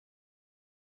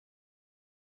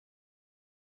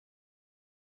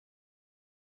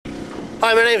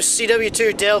Hi, my name is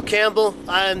CW2 Dale Campbell.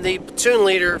 I am the platoon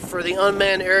leader for the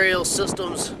Unmanned Aerial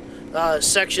Systems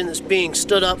section that's being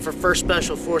stood up for 1st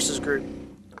Special Forces Group.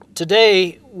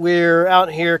 Today we're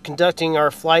out here conducting our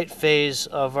flight phase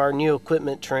of our new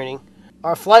equipment training.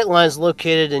 Our flight line is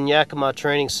located in Yakima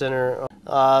Training Center.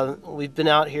 We've been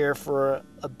out here for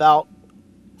about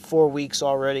 4 weeks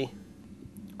already.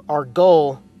 Our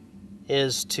goal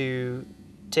is to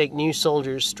take new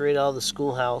soldiers straight out of the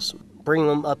schoolhouse, bring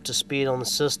them up to speed on the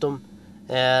system,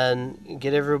 and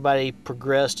get everybody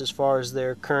progressed as far as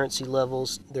their currency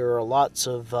levels. There are lots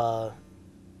of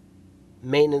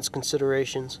maintenance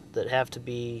considerations that have to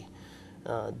be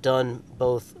done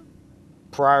both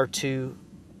prior to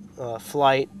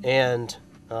flight and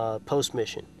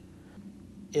post-mission.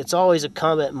 It's always a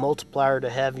combat multiplier to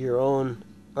have your own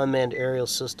unmanned aerial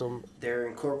system. They're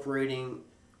incorporating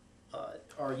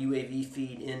our UAV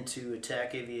feed into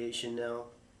attack aviation now.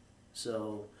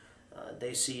 So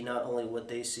they see not only what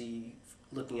they see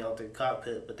looking out the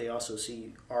cockpit, but they also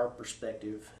see our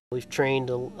perspective. We've trained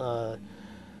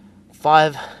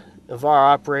 5 of our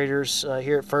operators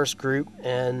here at 1st Group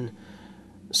and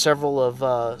several of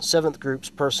 7th Group's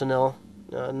personnel.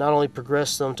 Not only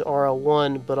progressed them to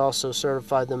RL1, but also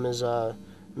certified them as a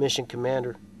mission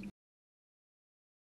commander.